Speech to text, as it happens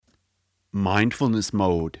Mindfulness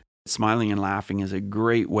mode. Smiling and laughing is a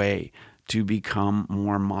great way to become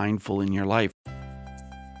more mindful in your life.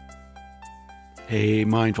 Hey,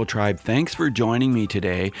 Mindful Tribe, thanks for joining me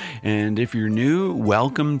today. And if you're new,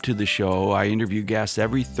 welcome to the show. I interview guests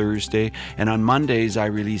every Thursday, and on Mondays, I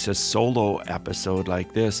release a solo episode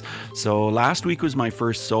like this. So last week was my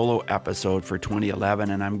first solo episode for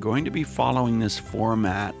 2011, and I'm going to be following this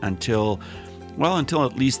format until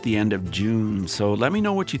at least the end of June. So let me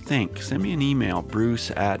know what you think. Send me an email,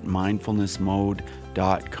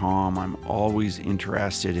 bruce@mindfulnessmode.com. I'm always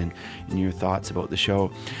interested in your thoughts about the show.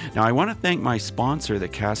 Now, I want to thank my sponsor, the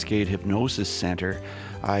Cascade Hypnosis Center.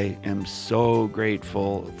 I am so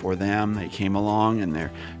grateful for them. They came along and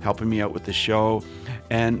they're helping me out with the show.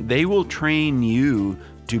 And they will train you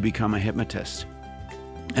to become a hypnotist.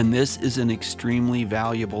 And this is an extremely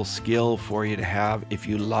valuable skill for you to have if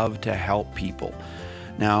you love to help people.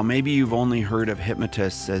 Now, maybe you've only heard of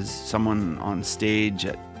hypnotists as someone on stage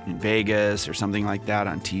in Vegas or something like that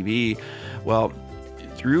on TV. Well,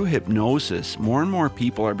 through hypnosis, more and more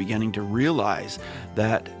people are beginning to realize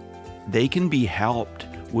that they can be helped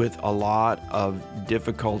with a lot of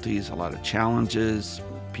difficulties, a lot of challenges,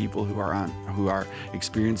 people who are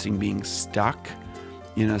experiencing being stuck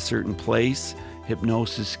in a certain place.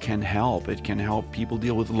 Hypnosis can help. It can help people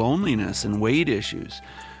deal with loneliness and weight issues,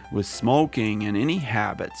 with smoking and any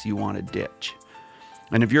habits you want to ditch.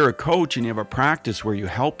 And if you're a coach and you have a practice where you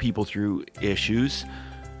help people through issues,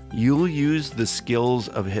 you'll use the skills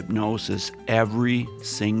of hypnosis every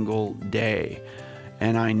single day.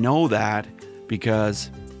 And I know that because,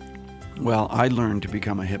 I learned to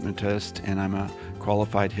become a hypnotist, and I'm a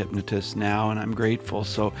qualified hypnotist now, and I'm grateful.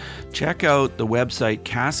 So check out the website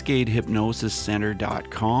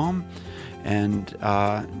cascadehypnosiscenter.com and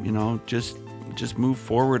just move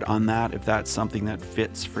forward on that if that's something that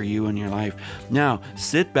fits for you in your life. Now,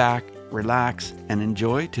 sit back, relax, and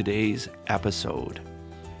enjoy today's episode.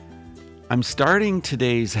 I'm starting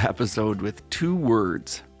today's episode with two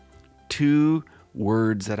words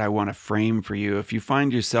that I want to frame for you. If you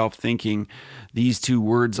find yourself thinking these two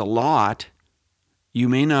words a lot, you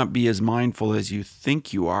may not be as mindful as you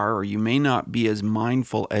think you are, or you may not be as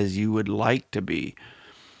mindful as you would like to be.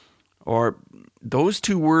 Or those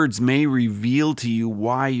two words may reveal to you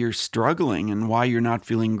why you're struggling and why you're not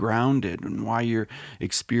feeling grounded and why you're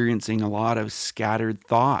experiencing a lot of scattered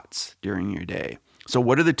thoughts during your day. So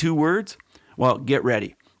what are the two words? Well, get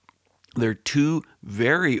ready. They're two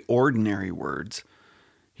very ordinary words.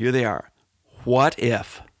 Here they are. What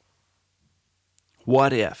if?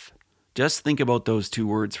 What if? Just think about those two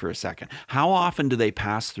words for a second. How often do they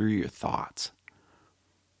pass through your thoughts?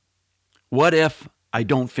 What if I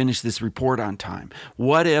don't finish this report on time?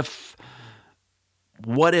 What if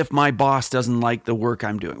my boss doesn't like the work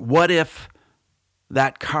I'm doing? What if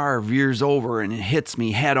that car veers over and it hits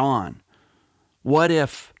me head on? What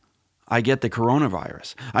if I get the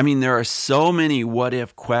coronavirus? I mean, there are so many what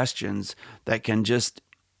if questions that can just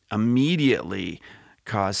immediately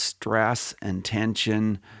cause stress and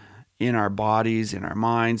tension in our bodies, in our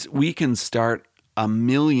minds. We can start a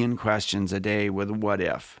million questions a day with what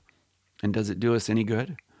if. And does it do us any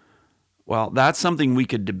good? Well, that's something we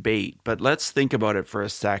could debate, but let's think about it for a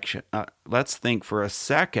second. Let's think for a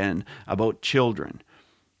second about children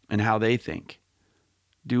and how they think.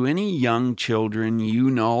 Do any young children you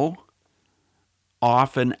know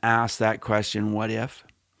often ask that question, what if?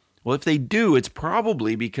 Well, if they do, it's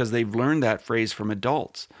probably because they've learned that phrase from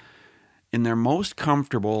adults. In their most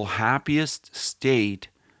comfortable, happiest state,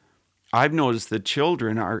 I've noticed that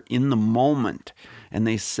children are in the moment and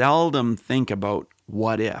they seldom think about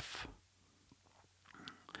what if.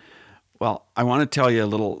 Well, I want to tell you a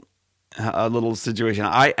little situation.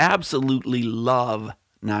 I absolutely love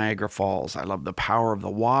Niagara Falls. I love the power of the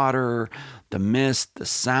water, the mist, the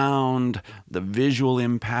sound, the visual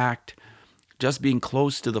impact. Just being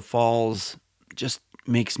close to the falls just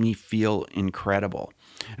makes me feel incredible.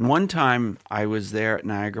 And one time I was there at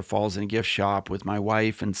Niagara Falls in a gift shop with my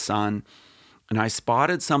wife and son, and I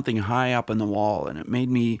spotted something high up on the wall, and it made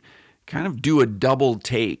me kind of do a double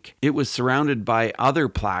take. It was surrounded by other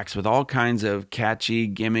plaques with all kinds of catchy,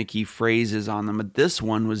 gimmicky phrases on them, but this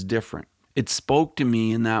one was different. It spoke to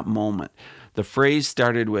me in that moment. The phrase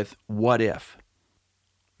started with, what if?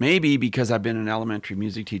 Maybe because I've been an elementary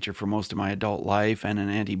music teacher for most of my adult life and an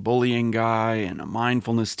anti-bullying guy and a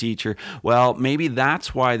mindfulness teacher. Well, maybe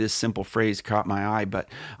that's why this simple phrase caught my eye, but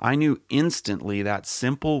I knew instantly that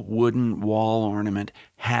simple wooden wall ornament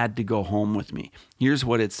had to go home with me. Here's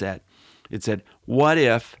what it said. It said, what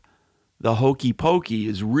if the hokey pokey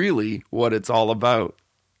is really what it's all about?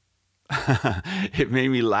 It made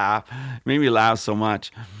me laugh so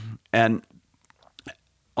much. And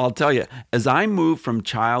I'll tell you, as I moved from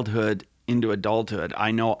childhood into adulthood,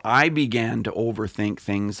 I know I began to overthink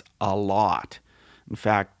things a lot. In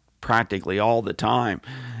fact, practically all the time.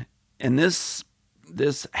 And this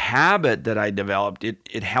habit that I developed,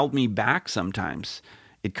 it held me back sometimes.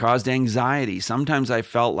 It caused anxiety. Sometimes I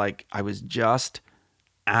felt like I was just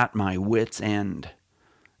at my wit's end.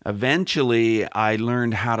 Eventually, I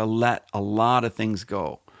learned how to let a lot of things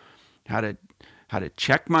go, how to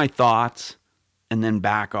check my thoughts and then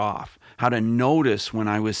back off, how to notice when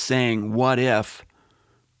I was saying what if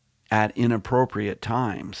at inappropriate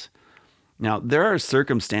times. Now, there are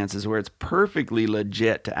circumstances where it's perfectly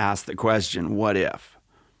legit to ask the question, what if?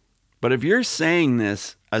 But if you're saying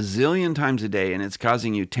this a zillion times a day and it's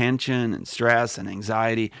causing you tension and stress and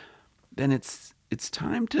anxiety, then it's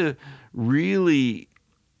time to really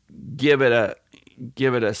give it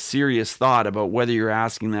a serious thought about whether you're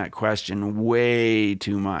asking that question way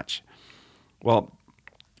too much. Well,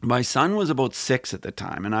 my son was about 6 at the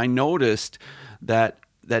time, and I noticed that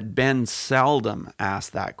Ben seldom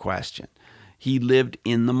asked that question. He lived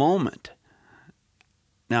in the moment.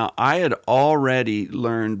 Now, I had already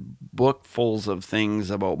learned bookfuls of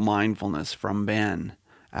things about mindfulness from Ben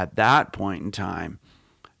at that point in time.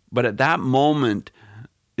 But at that moment,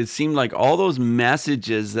 it seemed like all those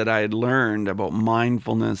messages that I had learned about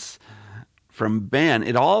mindfulness from Ben,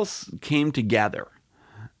 it all came together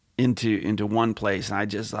into one place. And I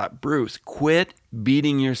just thought, Bruce, quit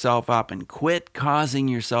beating yourself up and quit causing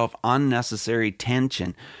yourself unnecessary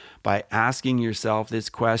tension by asking yourself this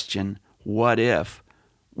question, what if,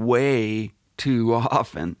 way too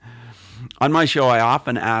often. On my show, I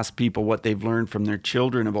often ask people what they've learned from their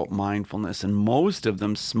children about mindfulness, and most of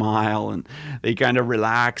them smile and they kind of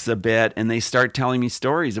relax a bit and they start telling me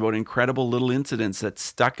stories about incredible little incidents that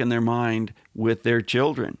stuck in their mind with their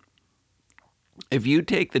children. If you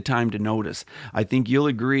take the time to notice, I think you'll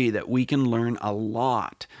agree that we can learn a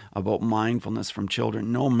lot about mindfulness from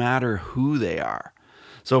children, no matter who they are.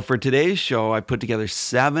 So for today's show, I put together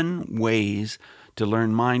 7 ways to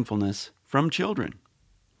learn mindfulness from children.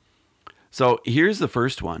 So here's the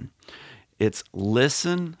first one. It's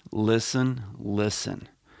listen, listen, listen.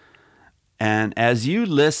 And as you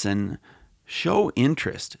listen, show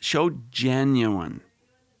interest, show genuine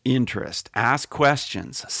interest. Ask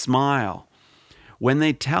questions, smile. When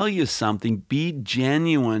they tell you something, be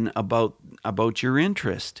genuine about your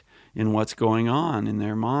interest in what's going on in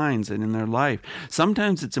their minds and in their life.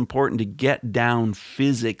 Sometimes it's important to get down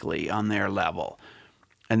physically on their level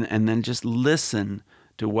and then just listen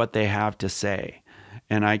to what they have to say.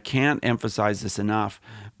 And I can't emphasize this enough.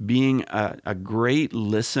 Being a great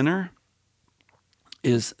listener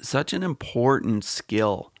is such an important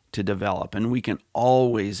skill to develop, and we can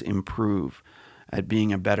always improve at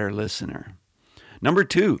being a better listener. Number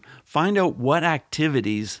 2, find out what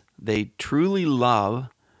activities they truly love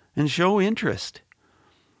and show interest.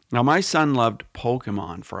 Now, my son loved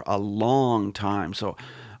Pokemon for a long time, so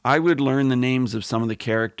I would learn the names of some of the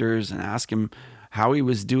characters and ask him how he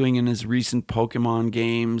was doing in his recent Pokemon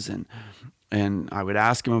games, and I would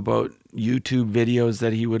ask him about YouTube videos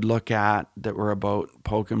that he would look at that were about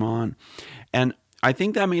Pokemon. And I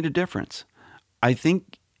think that made a difference. I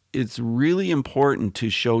think it's really important to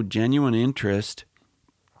show genuine interest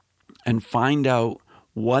and find out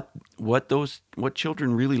what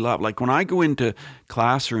children really love. Like when I go into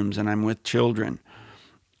classrooms and I'm with children,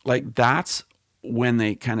 like that's when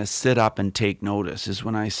they kind of sit up and take notice, is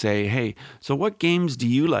when I say, hey, so what games do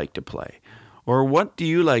you like to play? Or what do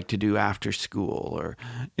you like to do after school? Or,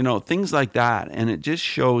 things like that. And it just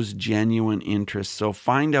shows genuine interest. So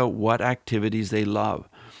find out what activities they love.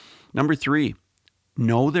 Number 3,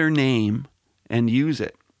 know their name and use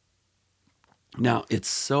it. Now, it's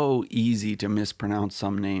so easy to mispronounce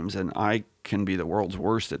some names, and I can be the world's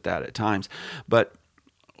worst at that at times. But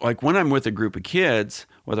like when I'm with a group of kids,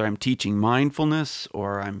 whether I'm teaching mindfulness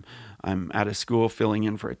or I'm at a school filling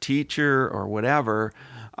in for a teacher or whatever,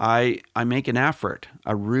 I make an effort,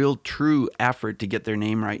 a real true effort to get their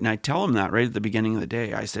name right. And I tell them that right at the beginning of the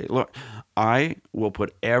day. I say, look, I will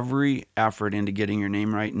put every effort into getting your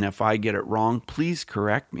name right. And if I get it wrong, please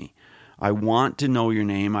correct me. I want to know your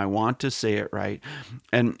name. I want to say it right.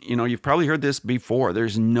 And, you've probably heard this before.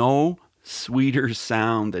 There's no sweeter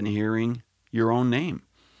sound than hearing your own name.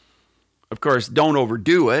 Of course, don't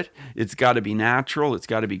overdo it. It's got to be natural. It's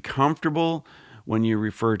got to be comfortable when you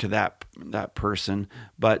refer to that person.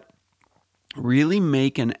 But really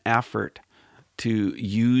make an effort to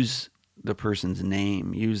use the person's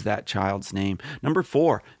name, use that child's name. Number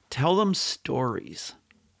 4, tell them stories.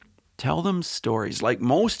 Tell them stories. Like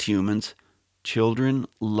most humans, Children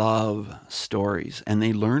love stories and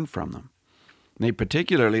they learn from them. They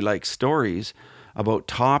particularly like stories about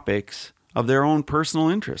topics of their own personal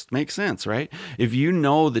interest. Makes sense, right? If you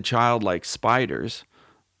know the child likes spiders,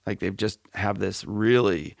 like they've just have this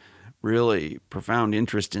really, really profound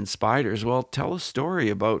interest in spiders, well, tell a story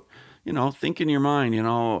about, think in your mind,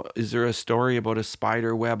 is there a story about a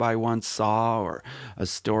spider web I once saw, or a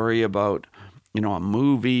story about, a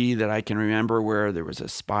movie that I can remember where there was a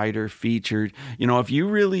spider featured? If you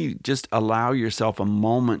really just allow yourself a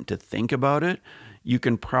moment to think about it, you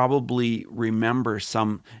can probably remember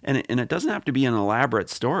some, and it doesn't have to be an elaborate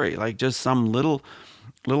story, like just some little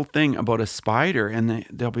thing about a spider, and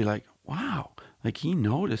they'll be like, wow, like he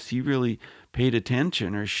noticed, he really paid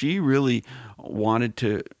attention, or she really wanted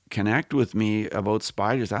to connect with me about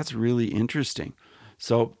spiders. That's really interesting.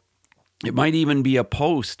 So it might even be a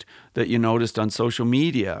post that you noticed on social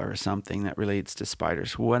media or something that relates to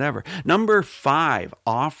spiders, whatever. Number 5,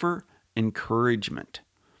 offer encouragement.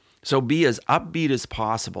 So be as upbeat as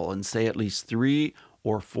possible and say at least 3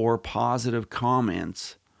 or 4 positive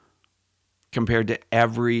comments compared to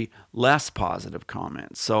every less positive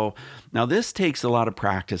comment. So now this takes a lot of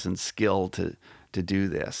practice and skill to do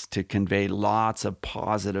this, to convey lots of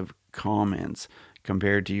positive comments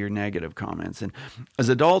compared to your negative comments. And as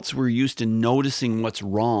adults, we're used to noticing what's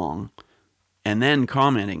wrong and then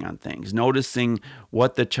commenting on things, noticing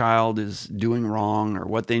what the child is doing wrong or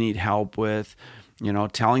what they need help with,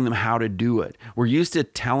 telling them how to do it. We're used to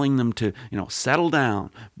telling them to, settle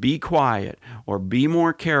down, be quiet, or be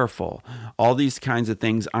more careful. All these kinds of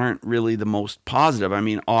things aren't really the most positive. I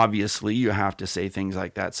mean, obviously, you have to say things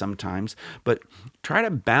like that sometimes, but try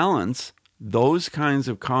to balance those kinds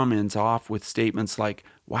of comments off with statements like,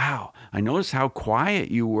 wow, I noticed how quiet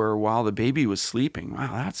you were while the baby was sleeping.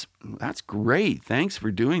 Wow, that's great. Thanks for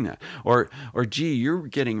doing that. Or gee, you're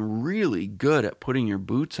getting really good at putting your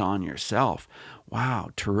boots on yourself. Wow,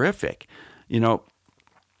 terrific.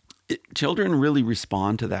 Children really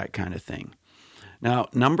respond to that kind of thing. Now,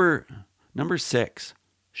 number 6,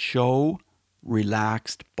 show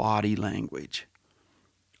relaxed body language.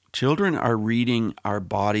 Children are reading our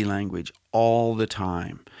body language all the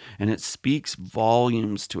time, and it speaks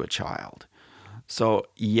volumes to a child. So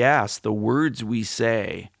yes, the words we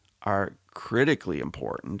say are critically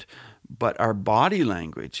important, but our body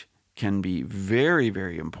language can be very,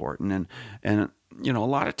 very important. And a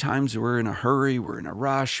lot of times we're in a hurry, we're in a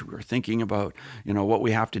rush, we're thinking about, what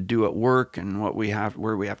we have to do at work and where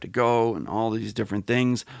we have to go and all these different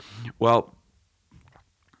things. Well,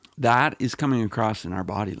 that is coming across in our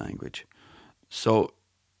body language. So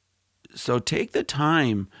take the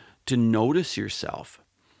time to notice yourself.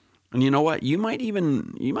 And you know what? You might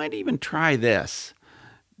even try this.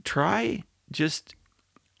 Try just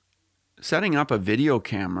setting up a video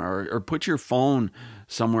camera or put your phone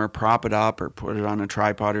somewhere, prop it up or put it on a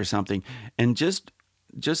tripod or something, and just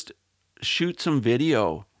shoot some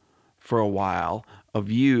video for a while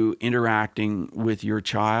of you interacting with your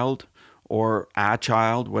child or a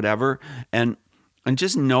child, whatever, and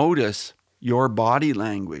just notice your body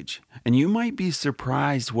language. And you might be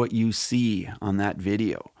surprised what you see on that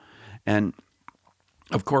video. And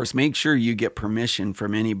of course, make sure you get permission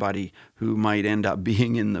from anybody who might end up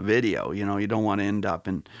being in the video. You don't want to end up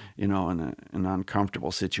in an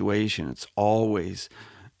uncomfortable situation. It's always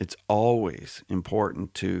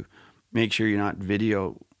important to make sure you're not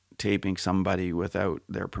videotaping somebody without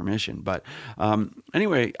their permission. But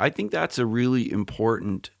anyway, I think that's a really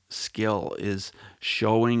important skill, is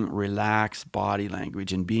showing relaxed body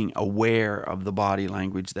language and being aware of the body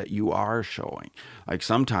language that you are showing. Like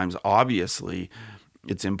sometimes, obviously,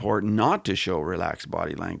 it's important not to show relaxed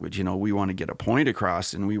body language. We want to get a point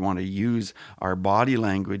across and we want to use our body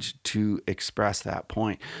language to express that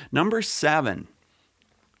point. Number 7,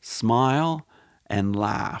 smile and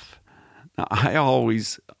laugh. Now, I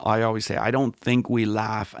always say, I don't think we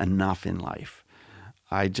laugh enough in life.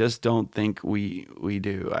 I just don't think we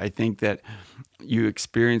do. I think that you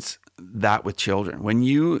experience that with children. When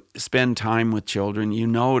you spend time with children, you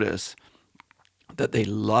notice that they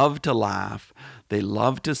love to laugh, they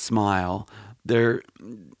love to smile. They're,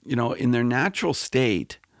 in their natural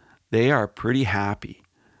state, they are pretty happy.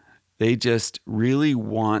 They just really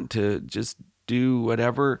want to just do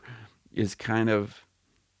whatever is kind of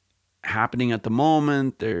happening at the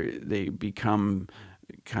moment. They become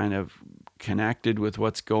kind of connected with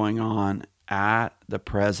what's going on at the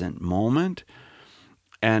present moment.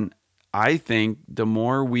 And I think the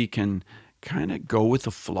more we can kind of go with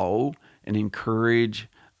the flow and encourage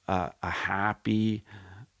a happy,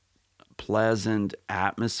 pleasant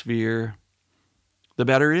atmosphere, the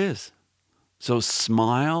better it is. So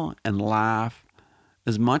smile and laugh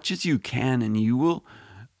as much as you can, and you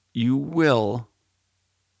will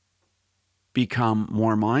become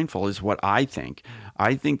more mindful, is what I think.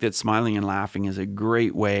 I think that smiling and laughing is a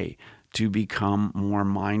great way to become more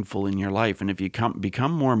mindful in your life. And if you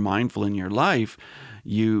become more mindful in your life,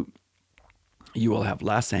 you will have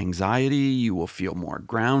less anxiety, you will feel more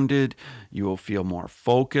grounded, you will feel more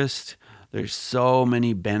focused. There's so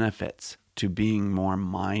many benefits to being more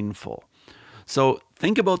mindful. So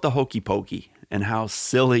think about the hokey pokey and how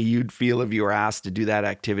silly you'd feel if you were asked to do that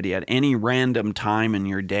activity at any random time in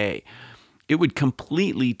your day. It would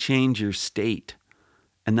completely change your state.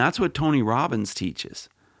 And that's what Tony Robbins teaches.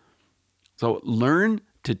 So learn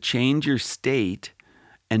to change your state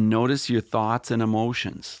and notice your thoughts and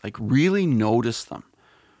emotions. Like really notice them.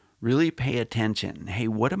 Really pay attention. Hey,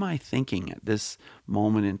 what am I thinking at this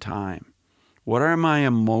moment in time? What are my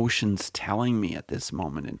emotions telling me at this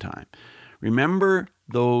moment in time? Remember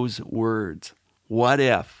those words. What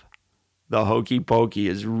if the hokey pokey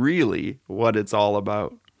is really what it's all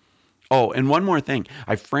about? Oh, and one more thing.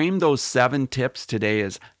 I framed those 7 tips today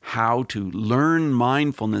as how to learn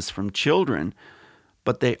mindfulness from children,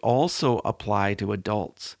 but they also apply to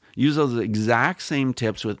adults. Use those exact same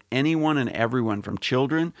tips with anyone and everyone, from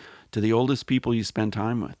children to the oldest people you spend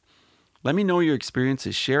time with. Let me know your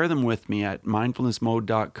experiences. Share them with me at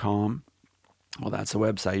mindfulnessmode.com. Well, that's the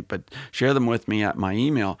website, but share them with me at my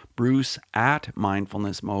email,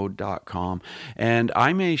 bruce@mindfulnessmode.com. And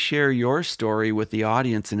I may share your story with the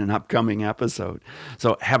audience in an upcoming episode.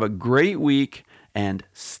 So have a great week and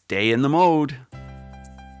stay in the mode.